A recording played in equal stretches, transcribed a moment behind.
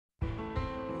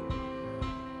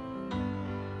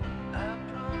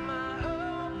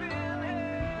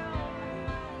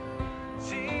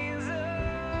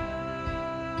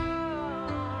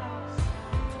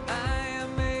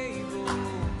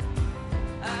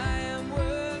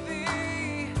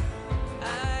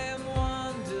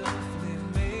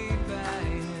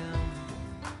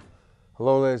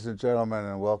Hello, ladies and gentlemen,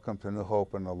 and welcome to New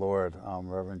Hope in the Lord. I'm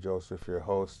Reverend Joseph, your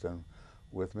host, and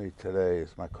with me today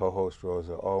is my co-host,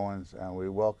 Rosa Owens, and we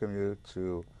welcome you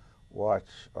to watch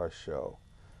our show.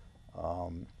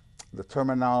 The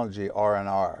terminology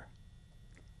R&R,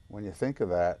 when you think of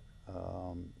that,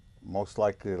 most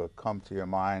likely it'll come to your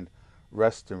mind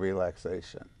rest and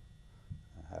relaxation.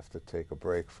 I have to take a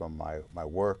break from my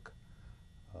work,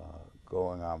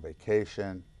 going on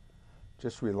vacation,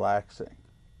 just relaxing.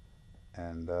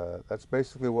 And that's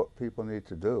basically what people need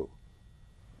to do.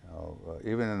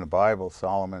 Even in the Bible,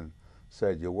 Solomon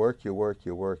said, you work, you work,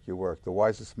 you work, you work. The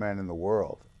wisest man in the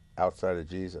world, outside of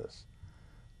Jesus,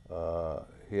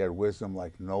 he had wisdom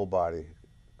like nobody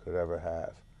could ever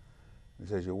have. He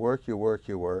says, you work, you work,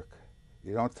 you work.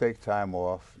 You don't take time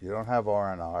off. You don't have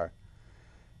R&R.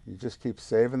 You just keep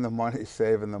saving the money,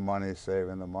 saving the money,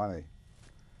 saving the money.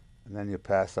 And then you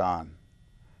pass on.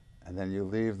 And then you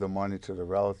leave the money to the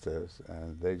relatives,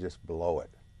 and they just blow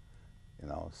it.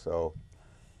 So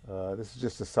this is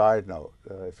just a side note.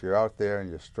 If you're out there and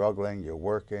you're struggling, you're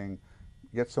working,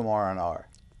 get some R&R,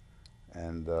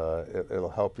 and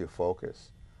it'll help you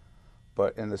focus.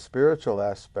 But in the spiritual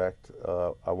aspect,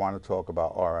 I want to talk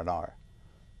about R&R.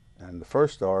 And the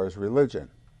first R is religion.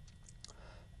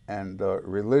 And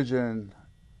religion,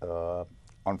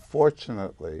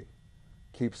 unfortunately,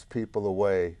 keeps people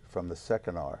away from the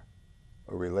second R,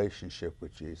 a relationship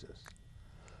with Jesus.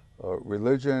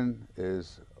 Religion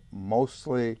is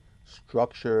mostly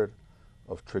structured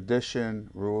of tradition,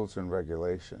 rules, and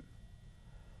regulation.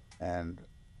 And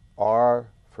R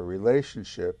for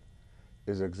relationship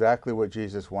is exactly what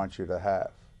Jesus wants you to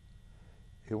have.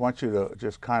 He wants you to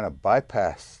just kind of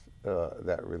bypass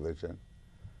that religion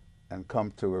and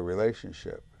come to a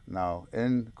relationship. Now,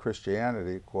 in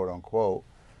Christianity, quote unquote,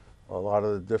 a lot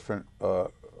of the different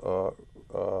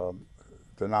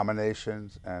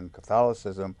denominations and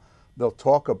Catholicism, they'll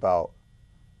talk about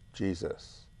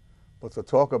Jesus, but they'll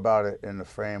talk about it in the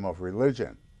frame of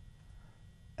religion.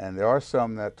 And there are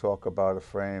some that talk about a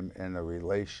frame in a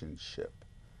relationship.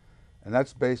 And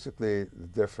that's basically the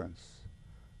difference.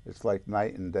 It's like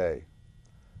night and day.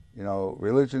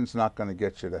 Religion's not going to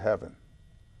get you to heaven,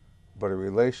 but a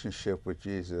relationship with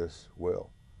Jesus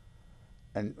will.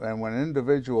 And when an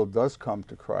individual does come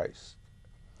to Christ,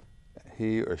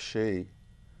 he or she,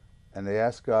 and they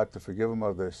ask God to forgive them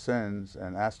of their sins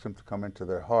and ask him to come into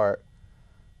their heart,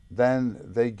 then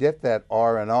they get that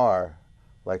R&R,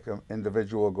 like an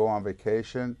individual will go on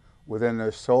vacation, within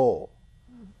their soul.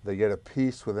 They get a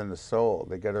peace within the soul.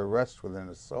 They get a rest within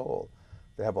the soul.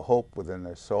 They have a hope within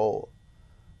their soul.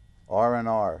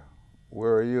 R&R,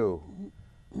 where are you?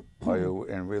 Are you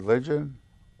in religion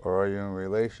or are you in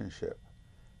relationship?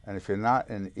 And if you're not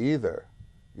in either,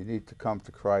 you need to come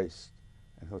to Christ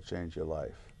and he'll change your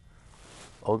life.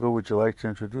 Olga, would you like to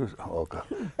introduce? Olga,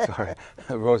 sorry.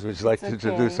 Rosa, would you like to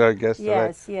introduce our guest today?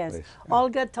 Yes, yes. Please.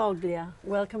 Olga Toglia,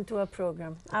 welcome to our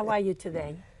program. How are you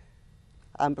today?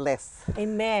 I'm blessed.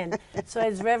 Amen. So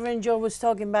as Reverend Joe was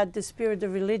talking about the spirit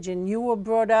of religion, you were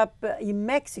brought up in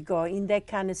Mexico in that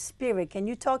kind of spirit. Can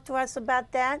you talk to us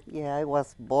about that? Yeah, I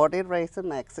was born and raised in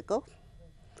Mexico.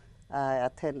 I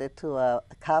attended to a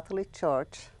Catholic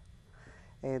church,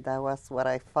 and that was what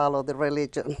I followed, the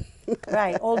religion.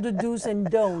 Right, all the do's and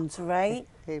don'ts, right?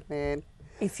 Amen.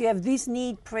 If you have this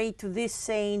need, pray to this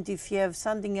saint. If you have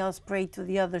something else, pray to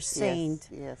the other saint.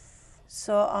 Yes, yes.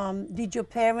 So did your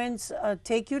parents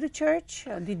take you to church?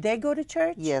 Did they go to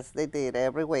church? Yes, they did,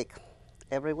 every week.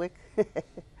 Every week.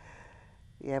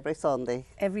 Every Sunday.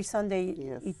 Every Sunday,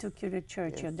 Yes. he took you to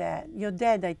church, Yes. your dad. Your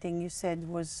dad, I think you said,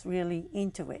 was really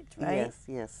into it, right? Yes,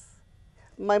 yes.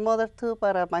 My mother too,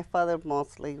 but my father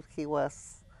mostly, he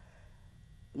was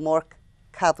more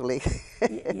Catholic,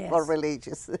 Yes. more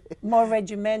religious. More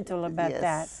regimental about Yes,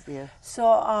 that. yeah. So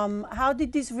how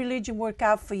did this religion work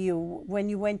out for you when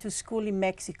you went to school in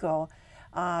Mexico?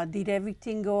 Did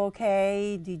everything go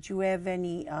okay? Did you have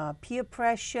any peer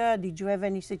pressure? Did you have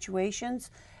any situations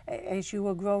as you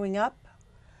were growing up?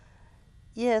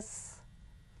 Yes,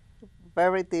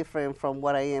 very different from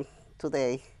what I am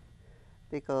today,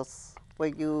 because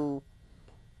when you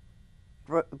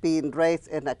being raised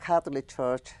in a Catholic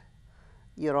church,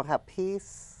 you don't have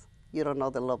peace, you don't know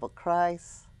the love of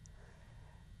Christ,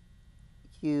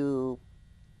 you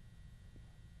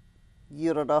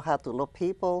don't know how to love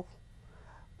people.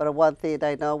 But one thing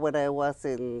I know, when I was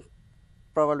in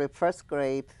probably first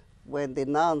grade, when the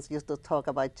nuns used to talk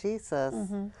about Jesus,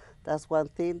 that's one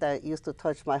thing that used to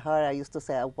touch my heart. I used to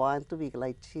say, I want to be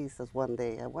like Jesus one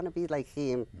day. I want to be like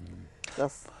him.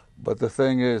 But the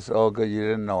thing is, Olga, you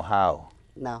didn't know how.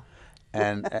 No.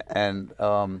 And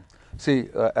See,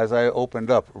 as I opened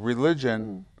up,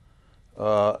 religion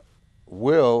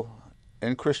will,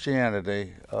 in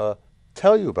Christianity,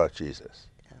 tell you about Jesus.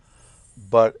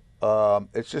 But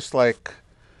it's just like,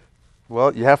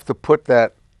 well, you have to put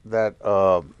that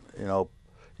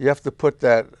you have to put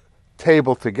that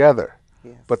table together.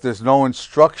 Yes. But there's no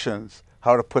instructions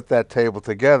how to put that table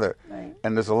together, Right.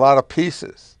 and there's a lot of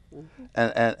pieces.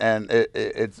 And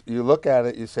it's you look at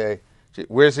it, you say, gee,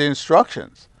 where's the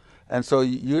instructions? And so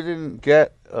you didn't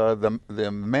get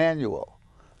the manual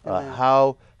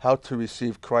how to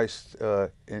receive Christ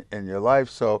in your life.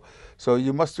 So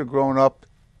you must have grown up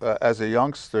as a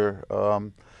youngster,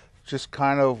 just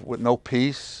kind of with no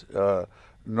peace,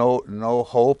 no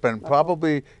hope, and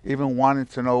probably even wanting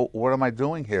to know, what am I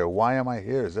doing here? Why am I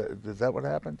here? Is that what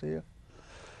happened to you?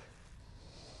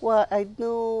 Well, I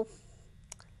knew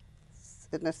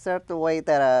in a certain way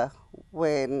that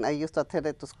when I used to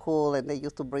attend to school and they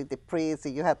used to bring the priest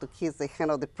and you had to kiss the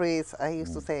hand of the priest, I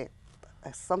used to say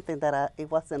something that it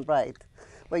wasn't right.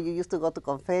 When you used to go to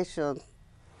confession,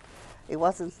 it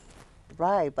wasn't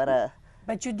right,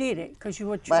 But you did it because you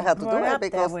were I had to do brought it up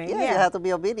because that way. you have to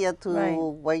be obedient to Right.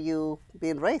 what you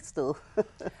being raised to.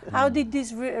 How did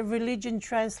this religion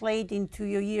translate into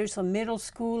your years of middle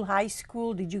school, high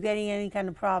school? Did you get in any kind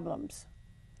of problems?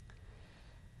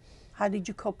 How did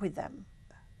you cope with them?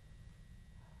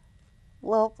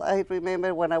 Well, I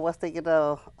remember when I was taken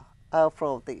out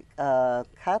from the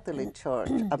Catholic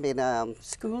church,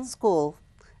 school,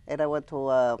 and I went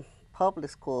to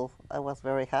public school. I was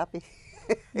very happy.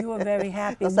 You were very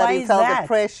happy. Because Why I didn't is feel that? the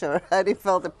pressure. I didn't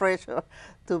feel the pressure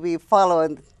to be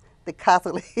following the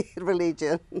Catholic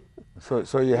religion.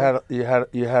 So you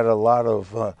had a lot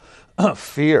of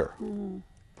fear.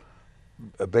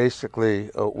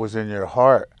 Basically, was in your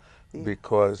heart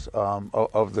because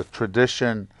of the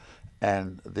tradition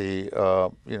and the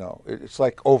it's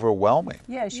like overwhelming.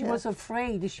 Yeah, she was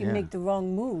afraid if she Yeah. make the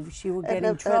wrong move, she would get in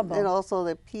And trouble. also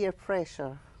the peer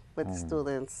pressure with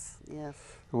students. Yes.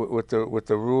 With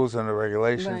the rules and the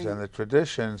regulations Right. and the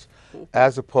traditions,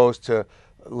 as opposed to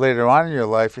later on in your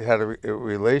life, you had a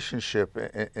relationship,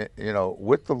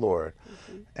 with the Lord,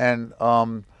 and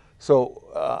so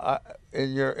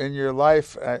in your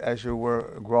life as you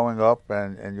were growing up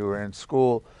and you were in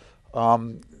school,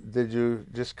 did you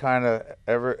just kind of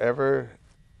ever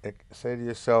say to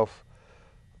yourself,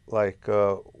 like,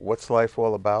 what's life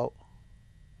all about?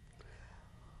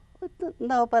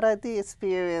 No, but I did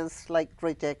experience like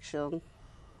rejection.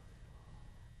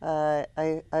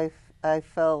 I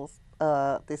felt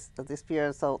this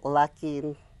experience of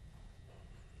lacking.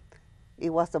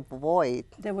 It was a void.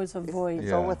 There was a void.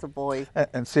 It's always a void.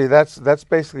 And see, that's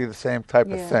basically the same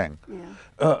type of thing.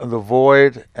 Yeah. The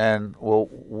void, and well,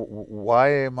 why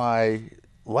am I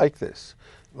like this?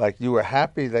 Like, you were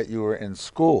happy that you were in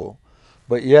school,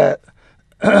 but yet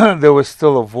there was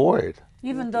still a void.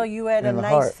 Even though you had a In the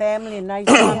nice heart. family, a nice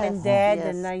mom and Yes, dad,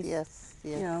 yes, a nice, yes,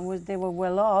 yes. they were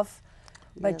well off,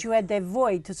 but Yes. you had that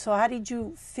void. So how did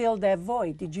you fill that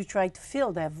void? Did you try to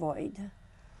fill that void?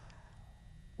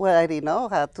 Well, I didn't know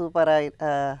how to, but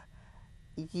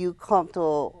you come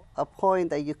to a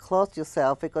point that you close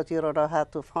yourself because you don't know how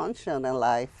to function in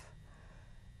life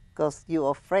because you're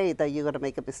afraid that you're going to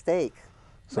make a mistake.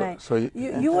 So, Right. so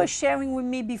You were sharing with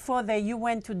me before that you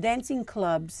went to dancing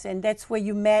clubs, and that's where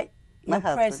you met My your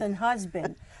husband. present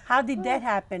husband. How did that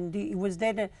happen? Was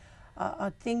that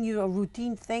a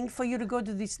routine thing for you to go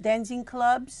to these dancing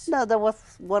clubs? No, that was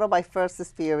one of my first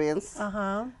experience.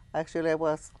 Uh-huh. Actually, I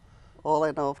was all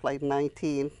in all like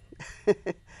 19.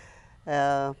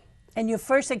 And your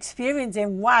first experience,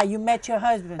 and why you met your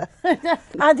husband?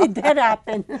 How did that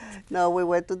happen? No, we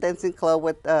went to dancing club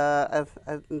with, at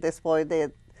this point,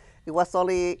 it was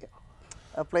only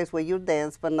a place where you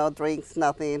dance, but no drinks,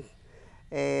 nothing.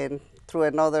 And through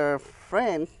another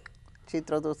friend, she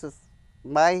introduces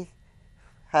my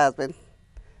husband.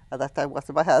 At that time,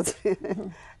 wasn't my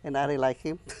husband, and I didn't like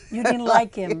him. You didn't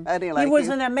like him. I didn't like He was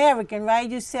him. an American, right?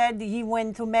 You said he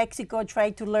went to Mexico,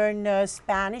 tried to learn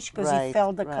Spanish because he Right,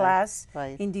 failed the right, class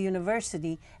right. in the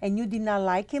university. And you did not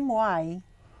like him? Why?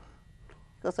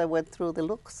 Because I went through the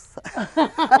looks.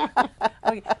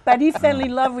 Okay. But he fell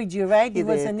in love with you, right? He It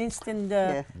was did. an instant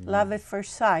Yeah. love at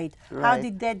first sight. How Right.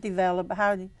 did that develop?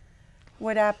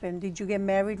 What happened? Did you get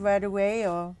married right away,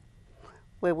 or?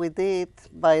 Well, we did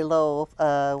by law.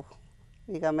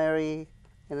 We got married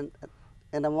in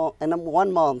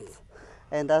 1 month,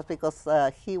 and that's because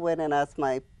he went and asked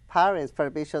my parents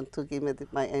permission to give me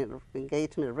my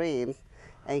engagement ring,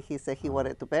 and he said he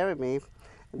wanted to marry me.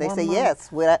 And they 1 said month.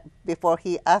 yes before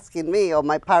he asking me or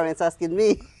my parents asking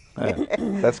me.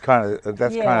 That's kind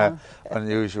of Yeah.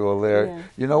 unusual there. Yeah.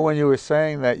 You know, when you were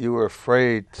saying that you were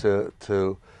afraid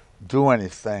to do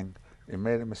anything, you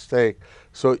made a mistake.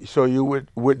 So you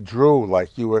withdrew,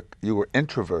 like you were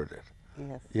introverted.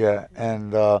 Yes. Yeah,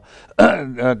 and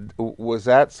was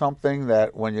that something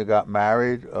that when you got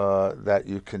married that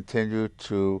you continued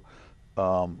to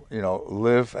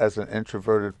live as an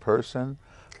introverted person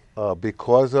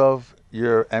because of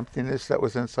your emptiness that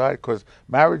was inside? Because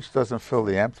marriage doesn't fill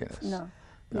the emptiness. No.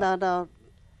 No, no,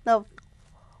 no.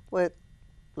 With,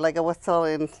 like I was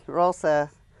telling Rosa,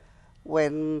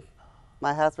 when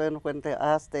my husband, when they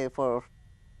asked for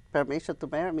permission to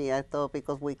marry me, I thought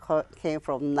because we came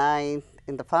from 9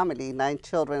 in the family, 9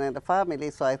 children in the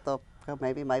family, so I thought well,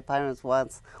 maybe my parents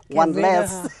wants Get one rid of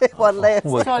less, her. one less.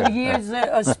 So here's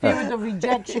a spirit of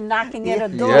rejection knocking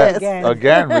at a door Yes, again.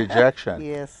 again rejection.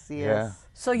 Yes, Yeah. yes,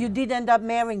 So you did end up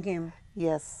marrying him,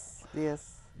 yes,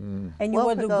 yes. and you Well,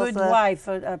 were the because, good wife,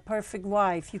 a perfect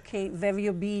wife. You came very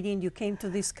obedient. You came to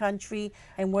this country,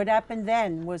 and what happened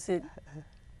then? Was it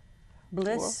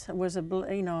bliss? Was it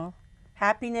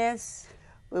happiness?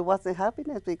 It wasn't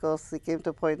happiness because it came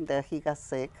to a point that he got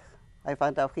sick. I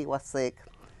found out he was sick.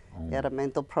 He had a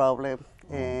mental problem,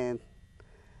 and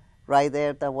right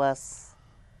there was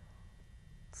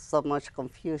so much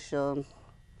confusion,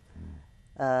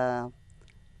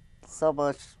 so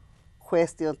much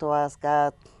question to ask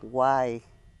God why,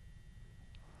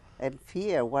 and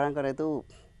fear what I'm gonna do.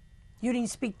 You didn't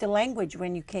speak the language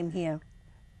when you came here.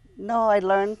 No, I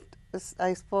learned.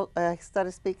 I spoke. I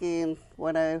started speaking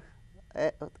when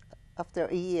after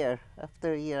a year.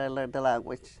 After a year, I learned the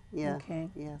language. Yeah. Okay.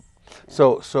 Yes.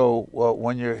 So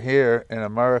when you're here in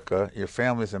America, your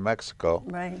family's in Mexico.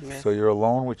 Right. Yes. So you're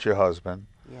alone with your husband.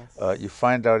 Yes. You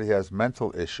find out he has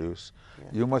mental issues.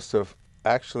 Yes. You must have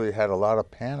actually had a lot of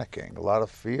panicking, a lot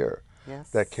of fear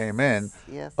Yes. that came in.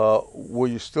 Yes. Were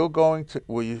you still going to?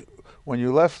 When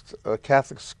you left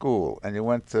Catholic school and you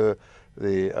went to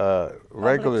the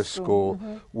regular school,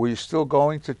 school, were you still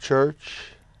going to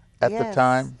church at the Yes,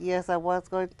 time? Yes, I was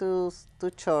going to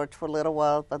church for a little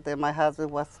while, but then my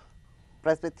husband was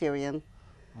Presbyterian,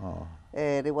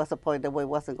 and it was a point that we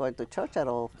wasn't going to church at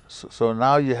all. So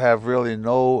now you have really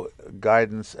no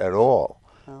guidance at all.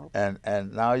 No.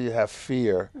 And now you have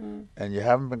fear, and you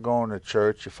haven't been going to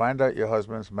church. You find out your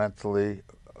husband's mentally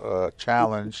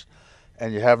challenged,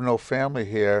 and you have no family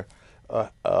here.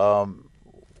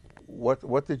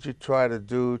 What did you try to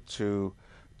do to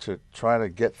try to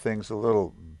get things a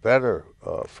little better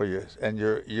for you? And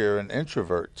you're an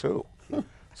introvert too,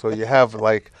 so you have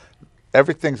like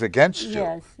everything's against you.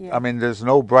 Yes, yes. I mean, there's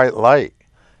no bright light.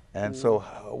 And so,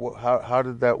 how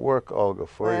did that work, Olga,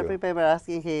 for Well, I you? remember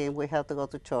asking him, we have to go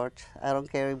to church. I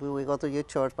don't care if we go to your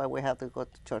church, but we have to go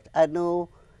to church. I knew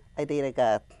I needed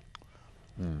God.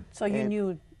 So you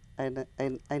knew. I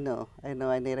know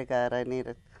I needed God. I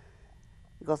needed,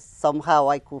 because somehow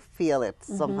I could feel it,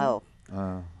 somehow.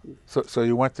 So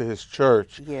you went to his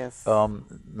church. Yes.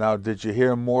 Now, did you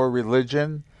hear more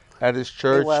religion at his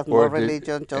church? It was or more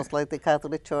religion, just like the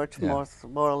Catholic Church, Yeah.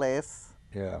 more or less.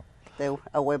 Yeah. Then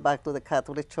I went back to the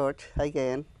Catholic Church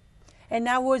again. And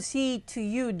now, was he to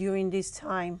you during this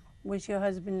time? Was your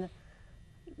husband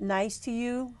nice to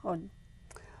you? Or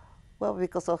Well,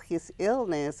 because of his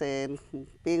illness and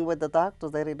being with the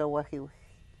doctors, they didn't know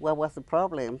what was the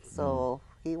problem. So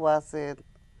he wasn't.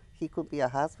 He could be a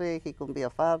husband. He could be a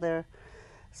father.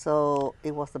 So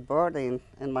it was a burden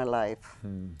in my life.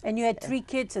 and you had 3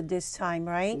 kids at this time,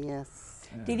 right? Yes.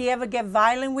 Did he ever get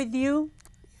violent with you?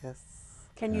 Yes.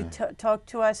 Can you talk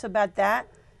to us about that?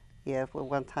 Yeah, for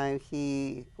one time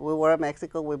we were in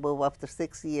Mexico. We moved after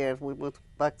 6 years. We moved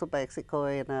back to Mexico,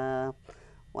 and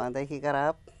one day he got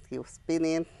up. He was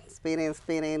spinning.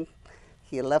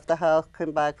 He left the house,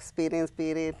 came back spinning,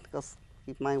 because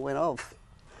his mind went off.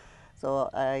 So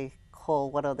I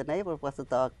called one of the neighbors, was a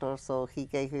doctor. So he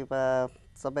gave him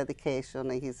some medication,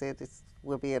 and he said it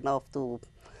will be enough to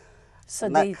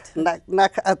Sedate.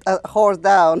 knock a horse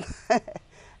down.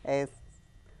 And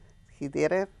he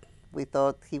did it. We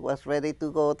thought he was ready to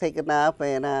go take a nap,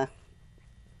 and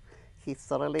he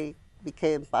suddenly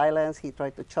became violent. He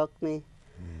tried to choke me.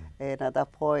 And at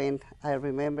that point, I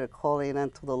remember calling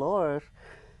unto the Lord,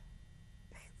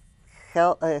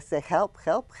 say, help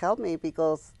me,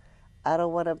 because I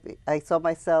don't want to be, I saw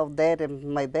myself dead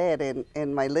in my bed,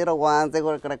 and my little ones, they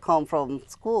were going to come from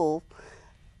school.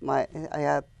 I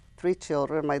had 3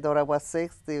 children. My daughter was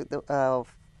 6, and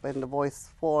the boys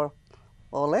 4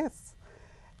 or less.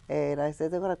 And I said,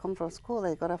 they're going to come from school.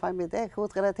 They're going to find me dead.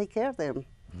 Who's going to take care of them?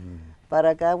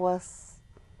 But God was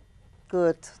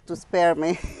good to spare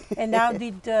me. And how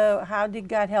did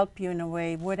God help you in a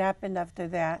way? What happened after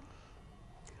that?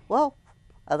 Well,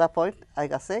 at that point, I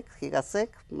got sick. He got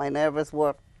sick. My nerves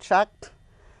were shocked.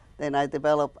 Then I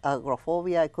developed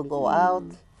agoraphobia. I couldn't go out.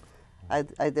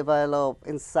 I developed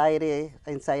anxiety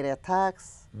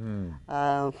attacks.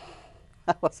 I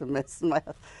was a mess.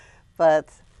 But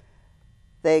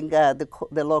then God,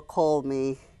 the Lord called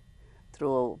me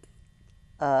through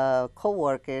a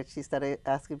co-worker. She started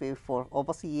asking me for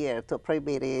almost a year to a prayer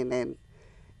meeting, and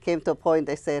came to a point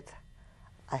they said,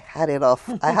 I had it off.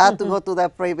 I had to go to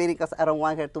that prayer meeting because I don't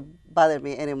want her to bother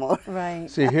me anymore. Right.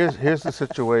 See, here's the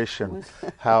situation,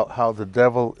 how the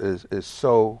devil is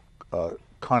so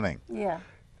cunning. Yeah.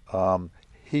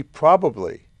 He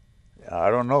probably, I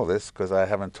don't know this because I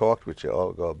haven't talked with you,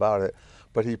 Olga, about it,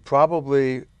 but he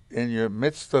probably, in your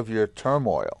midst of your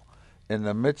turmoil, in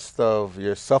the midst of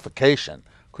your suffocation,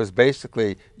 because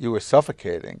basically you were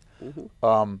suffocating,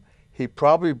 he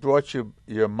probably brought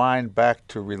your mind back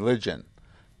to religion,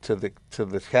 to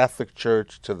the Catholic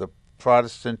Church, to the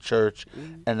Protestant Church,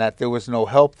 and that there was no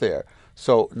help there.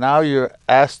 So now you're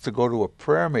asked to go to a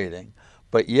prayer meeting,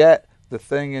 but yet the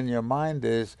thing in your mind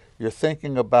is you're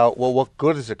thinking about, well, what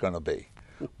good is it going to be?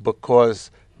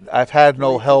 Because I've had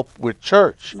no help with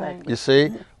church, you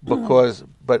see?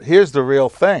 But here's the real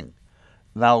thing.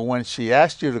 Now, when she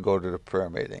asked you to go to the prayer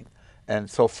meeting, and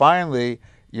so finally,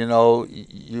 you know,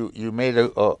 you made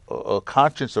a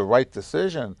conscious, a right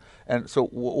decision. And so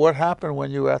what happened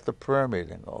when you were at the prayer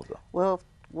meeting, Olga? Well,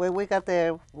 when we got there,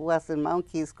 it was in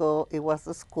Mount Kisco. It was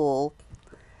a school.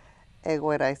 And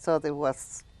when I saw there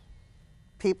was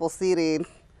people sitting,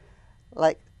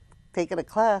 like, taking a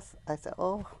class, I said,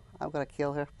 oh, I'm going to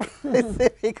kill her.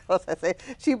 Because I said,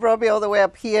 she brought me all the way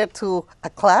up here to a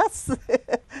class.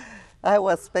 I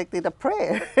was expecting a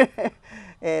prayer.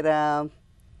 And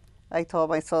I told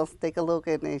my son, take a look,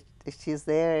 and she's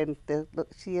there, and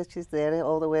she's there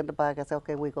all the way in the back. I said,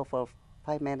 okay, we go for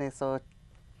 5 minutes, so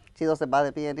she doesn't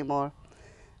bother me anymore.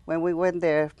 When we went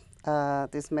there,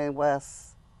 this man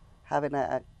was having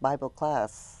a Bible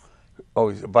class. Oh,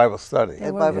 it's a Bible study. They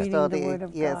A were Bible reading study, the Word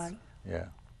of yes. God. Yeah.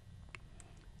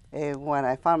 And when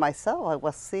I found myself, I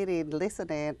was sitting,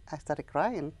 listening, I started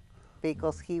crying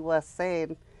because he was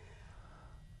saying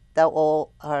that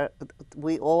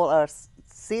we all are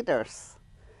sinners.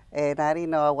 And I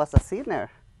didn't know I was a sinner.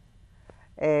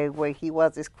 And when he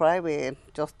was describing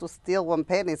just to steal 1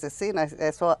 penny is a sin,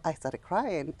 so I started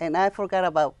crying. And I forgot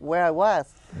about where I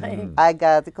was. I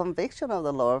got the conviction of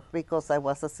the Lord because I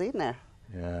was a sinner.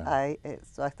 Yeah.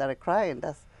 So I started crying.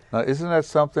 Now, isn't that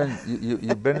something?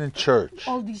 You've been in church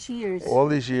All these years. and you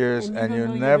don't know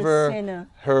you're a never sinner.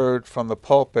 heard from the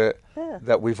pulpit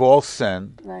that we've all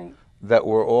sinned, Right. that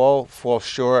we're all fall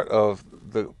short of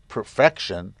the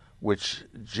perfection which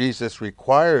Jesus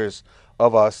requires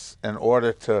of us in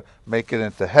order to make it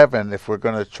into heaven if we're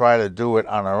going to try to do it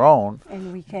on our own.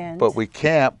 And we can't. But we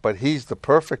can't, but he's the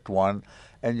perfect one,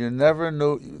 and you never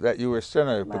knew that you were a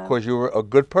sinner because you were a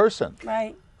good person.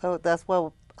 Right. Oh, that's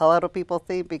what a lot of people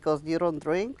think, because you don't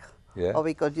drink or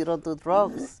because you don't do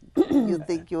drugs. You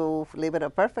think you live in a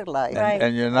perfect life. Right.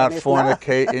 And you're not it's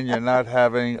fornicating, you're not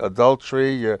having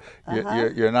adultery, you're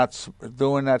not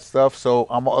doing that stuff, so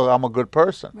I'm a good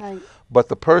person. Right. But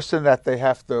the person that they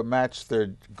have to match their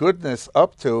goodness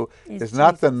up to is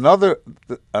not Jesus.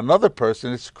 another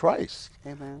person, it's Christ.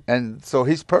 Amen. And so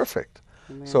he's perfect.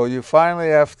 Amen. So you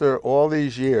finally, after all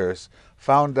these years,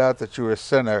 found out that you were a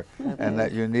sinner and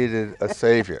that you needed a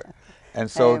Savior. And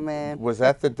so Amen. was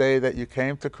that the day that you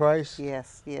came to Christ?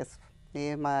 Yes, yes. Me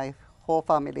and my whole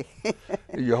family.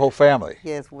 Your whole family?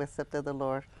 Yes, we accepted the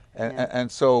Lord.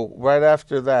 And so right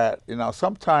after that, you know,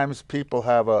 sometimes people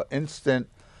have an instant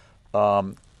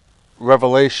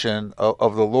revelation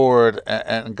of the Lord,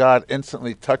 and God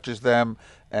instantly touches them,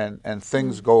 and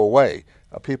things go away.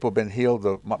 People have been healed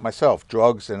of, myself,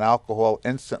 drugs and alcohol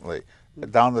instantly,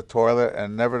 down the toilet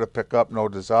and never to pick up, no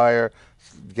desire.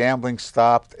 Gambling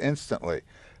stopped instantly.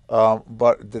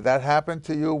 But did that happen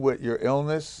to you with your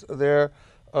illness there,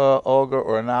 Olga,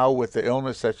 or now with the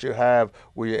illness that you have,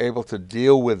 were you able to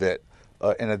deal with it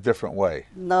in a different way?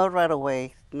 Not right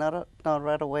away. Not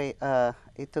right away.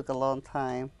 It took a long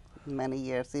time, many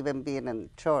years, even being in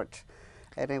church.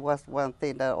 And it was one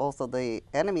thing that also the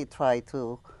enemy tried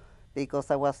to,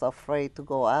 because I was afraid to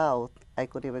go out, I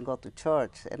couldn't even go to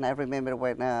church. And I remember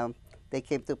when they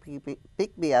came to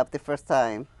pick me up the first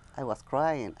time, I was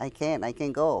crying. I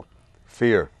can't go.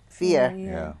 Fear. Fear.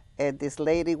 Yeah. And this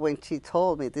lady, when she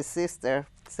told me, this sister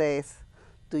says,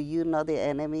 do you know the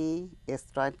enemy is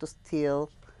trying to steal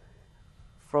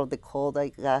from the call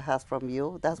that God has from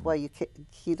you. That's why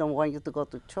He don't want you to go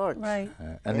to church. Right.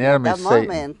 And the enemy at is that Satan.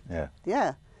 moment,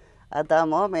 Yeah. at that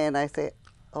moment, I said,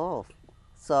 oh.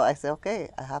 So I said, okay,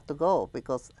 I have to go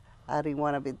because I didn't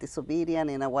want to be disobedient,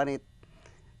 and I wanted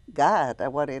God. I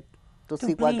wanted to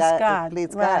see what please God, please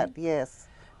right. God, yes.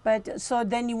 But so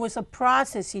then it was a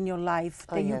process in your life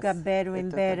that you yes. got better It and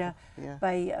took better yeah.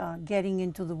 by getting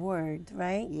into the Word,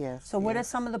 right? Yes. So what are yes.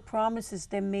 some of the promises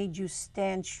that made you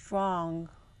stand strong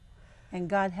and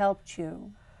God helped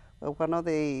you? Well,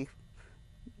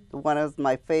 one of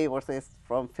my favorites is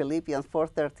from Philippians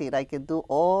 4:13. I can do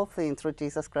all things through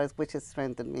Jesus Christ, which has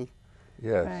strengthened me.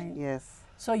 Yes. Right. Yes.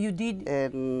 So you did.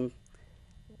 And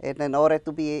in order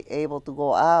to be able to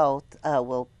go out, I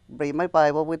will bring my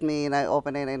Bible with me, and I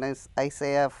open it in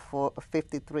Isaiah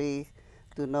 53.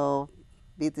 Do not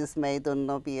be dismayed, do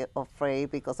not be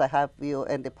afraid, because I have you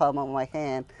in the palm of my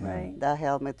hand. Right. That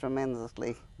helped me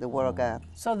tremendously, the Word of God.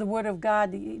 So the Word of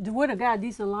God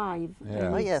is alive. Yeah.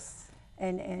 And Oh, it's, yes.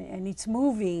 and it's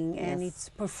moving and Yes. it's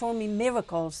performing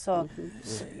miracles. So,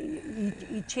 so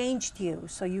it changed you,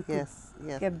 so you could Yes,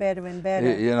 yes. get better and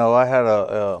better. You know, I had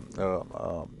a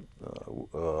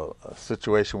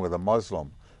situation with a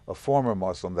Muslim, a former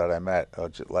Muslim that I met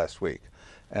last week,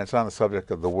 and it's on the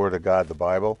subject of the Word of God, the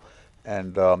Bible.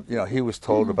 And you know, he was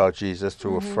told about Jesus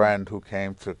through a friend who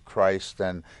came to Christ,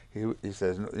 and he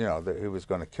says, you know, that he was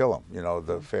going to kill him. You know,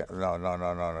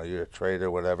 no, you're a traitor,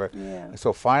 whatever. Yeah. And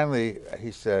so finally,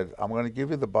 he said, I'm going to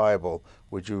give you the Bible.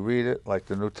 Would you read it like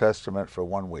the New Testament for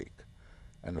 1 week?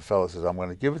 And the fellow says, I'm going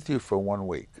to give it to you for 1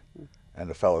 week. And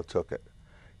the fellow took it.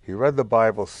 He read the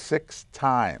Bible 6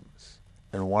 times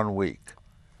in 1 week,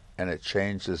 and it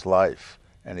changed his life,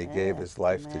 and he gave his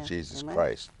life to Jesus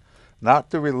Christ.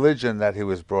 Not the religion that he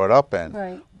was brought up in,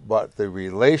 Right. but the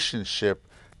relationship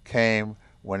came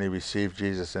when he received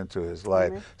Jesus into his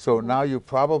life. So now you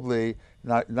probably,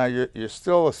 now you're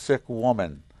still a sick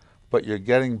woman, but you're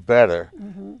getting better,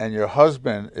 and your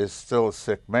husband is still a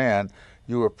sick man.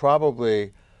 You were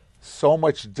probably so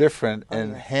much different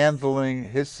in handling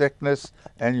his sickness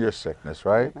and your sickness,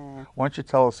 right? Amen. Why don't you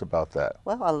tell us about that?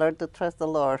 Well, I learned to trust the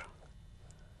Lord,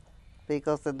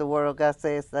 because in the Word of God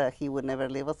says that He would never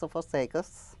leave us or forsake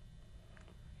us.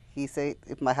 He said,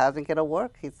 if my husband cannot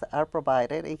work, he's our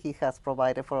provider, and He has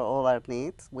provided for all our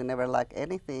needs. We never lack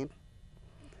anything.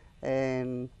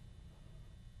 And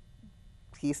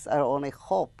He's our only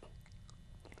hope.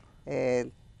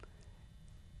 And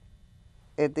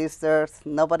in this earth,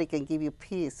 nobody can give you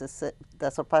peace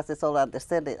that surpasses all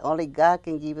understanding. Only God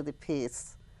can give you the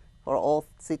peace for all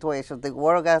situations. The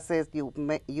Word of God says you're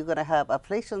going to have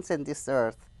afflictions in this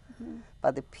earth,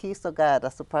 but the peace of God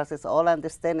that surpasses all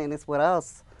understanding is with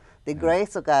us. The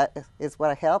grace of God is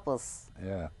what helps us.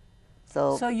 Yeah.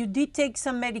 So you did take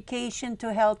some medication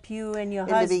to help you and your In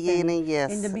the husband. beginning,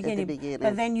 yes. In the In the beginning. beginning.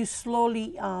 But then you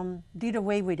slowly did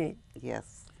away with it.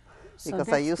 Yes. So Because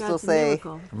I that's used to God's say,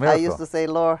 miracle. I used to say,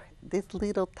 Lord, this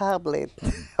little tablet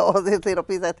or this little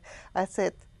piece. I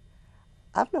said,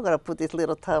 I'm not going to put this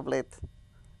little tablet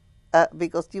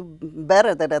because you're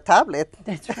better than a tablet.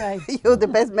 That's right. You're the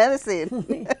best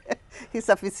medicine. He's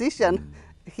a physician.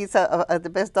 He's the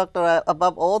best doctor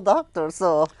above all doctors.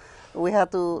 So we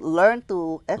have to learn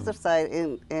to exercise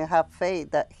and have faith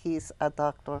that He's a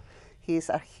doctor. He's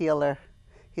a healer.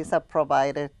 He's a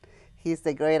provider. He's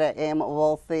the great I am of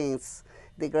all things,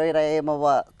 the great I am of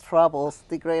our troubles,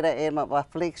 the great I am of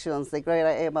afflictions, the great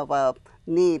I am of our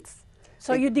needs.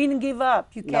 So you didn't give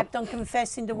up. You No. kept on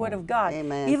confessing the Word of God.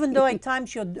 Amen. Even though at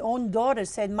times your own daughter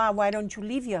said, Ma, why don't you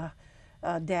leave your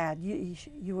dad?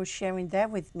 You were sharing that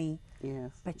with me.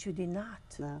 Yes. But you did not.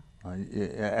 No.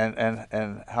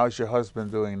 And how's your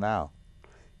husband doing now?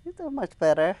 He's doing much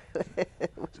better.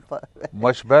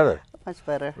 Much better, Much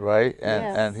better. right?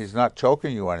 Yes. And he's not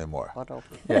choking you anymore. Oh, no.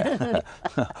 Yeah,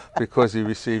 because he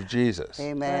received Jesus.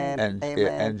 Amen. And Amen.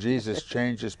 and Jesus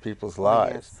changes people's Oh,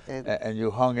 lives, yes. and you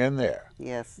hung in there.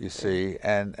 Yes. You see,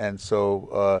 and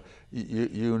so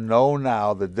you know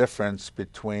now the difference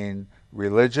between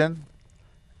religion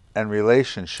and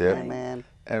relationship. Amen.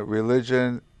 And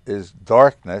religion is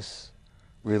darkness,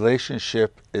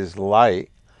 relationship is light,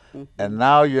 and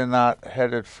now you're not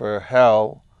headed for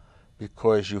hell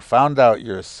because you found out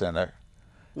you're a sinner,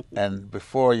 and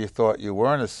before you thought you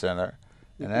weren't a sinner,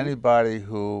 and anybody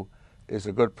who is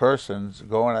a good person's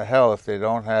going to hell if they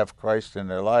don't have Christ in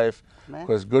their life, Amen.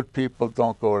 because good people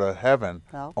don't go to heaven,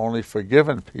 No. only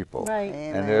forgiven people. Right.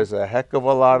 Amen. And there's a heck of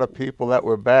a lot of people that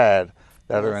were bad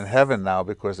that are in Yes. heaven now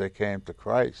because they came to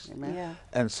Christ. Amen. Yeah.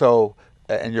 And so,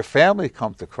 and your family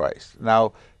come to Christ.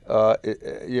 Now,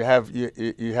 you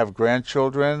have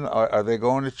grandchildren. Are they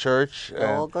going to church? They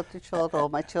all go to church. All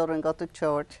my children go to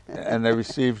church. And they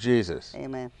receive Jesus.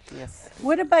 Amen. Yes.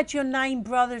 What about your 9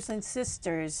 brothers and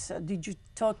sisters? Did you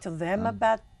talk to them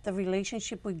about the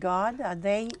relationship with God? Are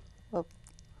they Well,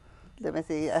 let me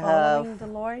see. following the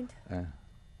Lord?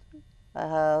 I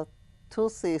have 2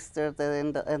 sisters that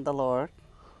are in the Lord,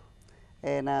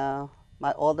 and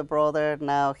my older brother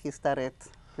now he started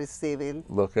receiving.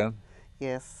 Looking.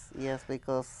 Yes,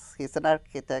 because he's an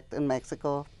architect in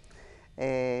Mexico,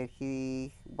 and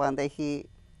one day he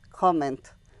commented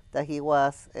that he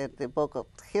was in the book of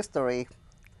history,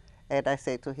 and I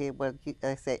said to him, well,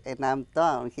 I say, and I'm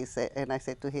done. He said, and I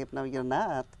said to him, no, you're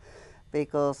not,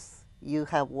 because you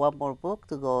have one more book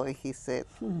to go. And he said,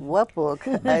 what book?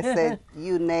 I said,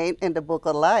 you named in the book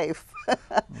of life.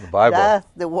 The Bible. That's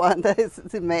the one that is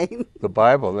the main. The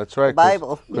Bible, that's right. The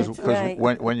Bible. Because right.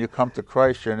 when you come to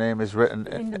Christ, your name is written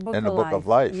in the book of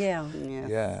life. Yeah. Yes. Yeah,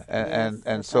 Yes, and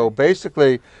that's so right.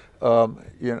 basically,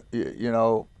 in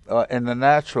the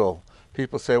natural,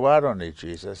 people say, well, I don't need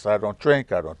Jesus. I don't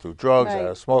drink. I don't do drugs. I Right.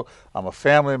 don't smoke. I'm a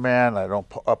family man. I don't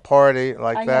party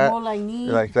like I that. have all I need.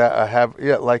 Like that. I have,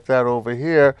 like that over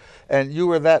here. And you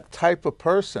were that type of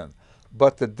person.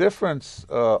 But the difference,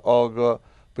 Olga,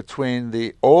 between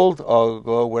the old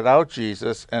Olga without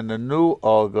Jesus and the new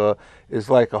Olga is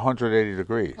like 180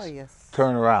 degrees. Oh, yes.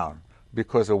 Turn around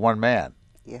because of one man,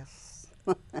 Yes.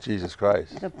 Jesus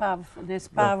Christ. There's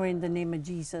power in the name of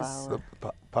Jesus. Power.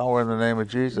 The power in the name of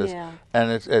Jesus. Yeah.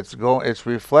 And it's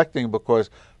reflecting because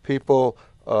people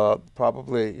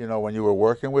probably, when you were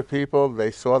working with people, they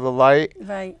saw the light.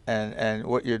 Right. And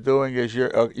what you're doing is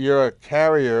you're a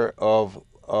carrier of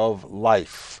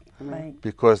life. Right.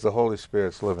 Because the Holy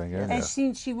Spirit's living in you. And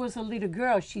since she was a little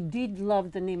girl, she did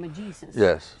love the name of Jesus.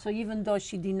 Yes. So even though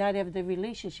she did not have the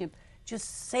relationship,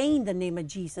 just saying the name of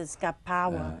Jesus got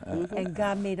power, and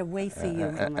God made a way for you.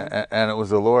 And it was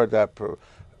the Lord that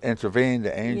intervened.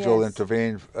 The angel Yes.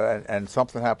 intervened, and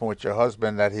something happened with your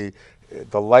husband that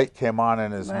the light came on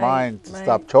in his Right, mind to right.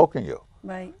 stop choking you.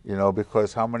 Right.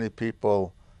 Because how many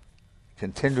people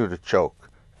continue to choke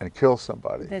and kill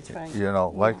somebody? That's right.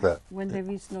 Like Yeah. that. When there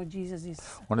is no Jesus, is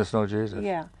When there's no Jesus.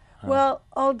 yeah. Well,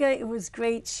 Olga, it was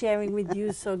great sharing with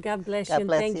you. So God bless you, God and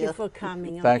bless thank you you. for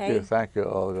coming. Thank Okay? you,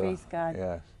 Olga. Praise God.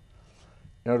 Yes.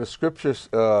 The Scriptures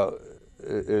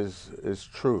is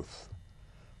truth.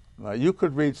 Now, you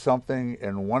could read something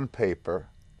in one paper,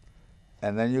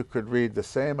 and then you could read the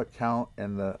same account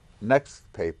in the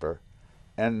next paper,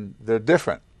 and they're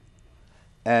different.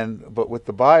 But with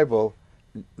the Bible,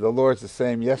 the Lord's the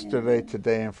same yesterday,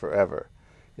 today, and forever.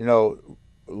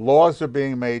 Laws are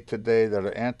being made today that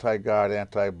are anti-God,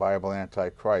 anti-Bible,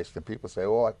 anti-Christ, and people say,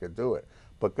 oh, I could do it.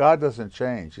 But God doesn't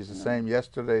change. He's the same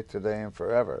yesterday, today, and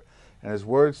forever. And His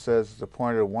Word says it's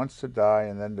appointed once to die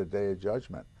and then the day of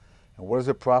judgment. And what does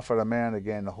it profit a man to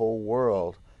gain the whole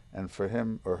world and for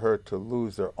him or her to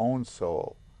lose their own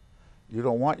soul? You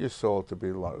don't want your soul to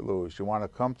be lost. You want to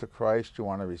come to Christ. You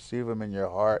want to receive Him in your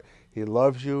heart. He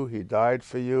loves you. He died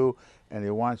for you. And He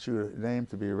wants your name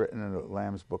to be written in the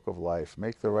Lamb's Book of Life.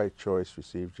 Make the right choice.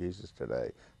 Receive Jesus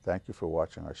today. Thank you for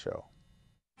watching our show.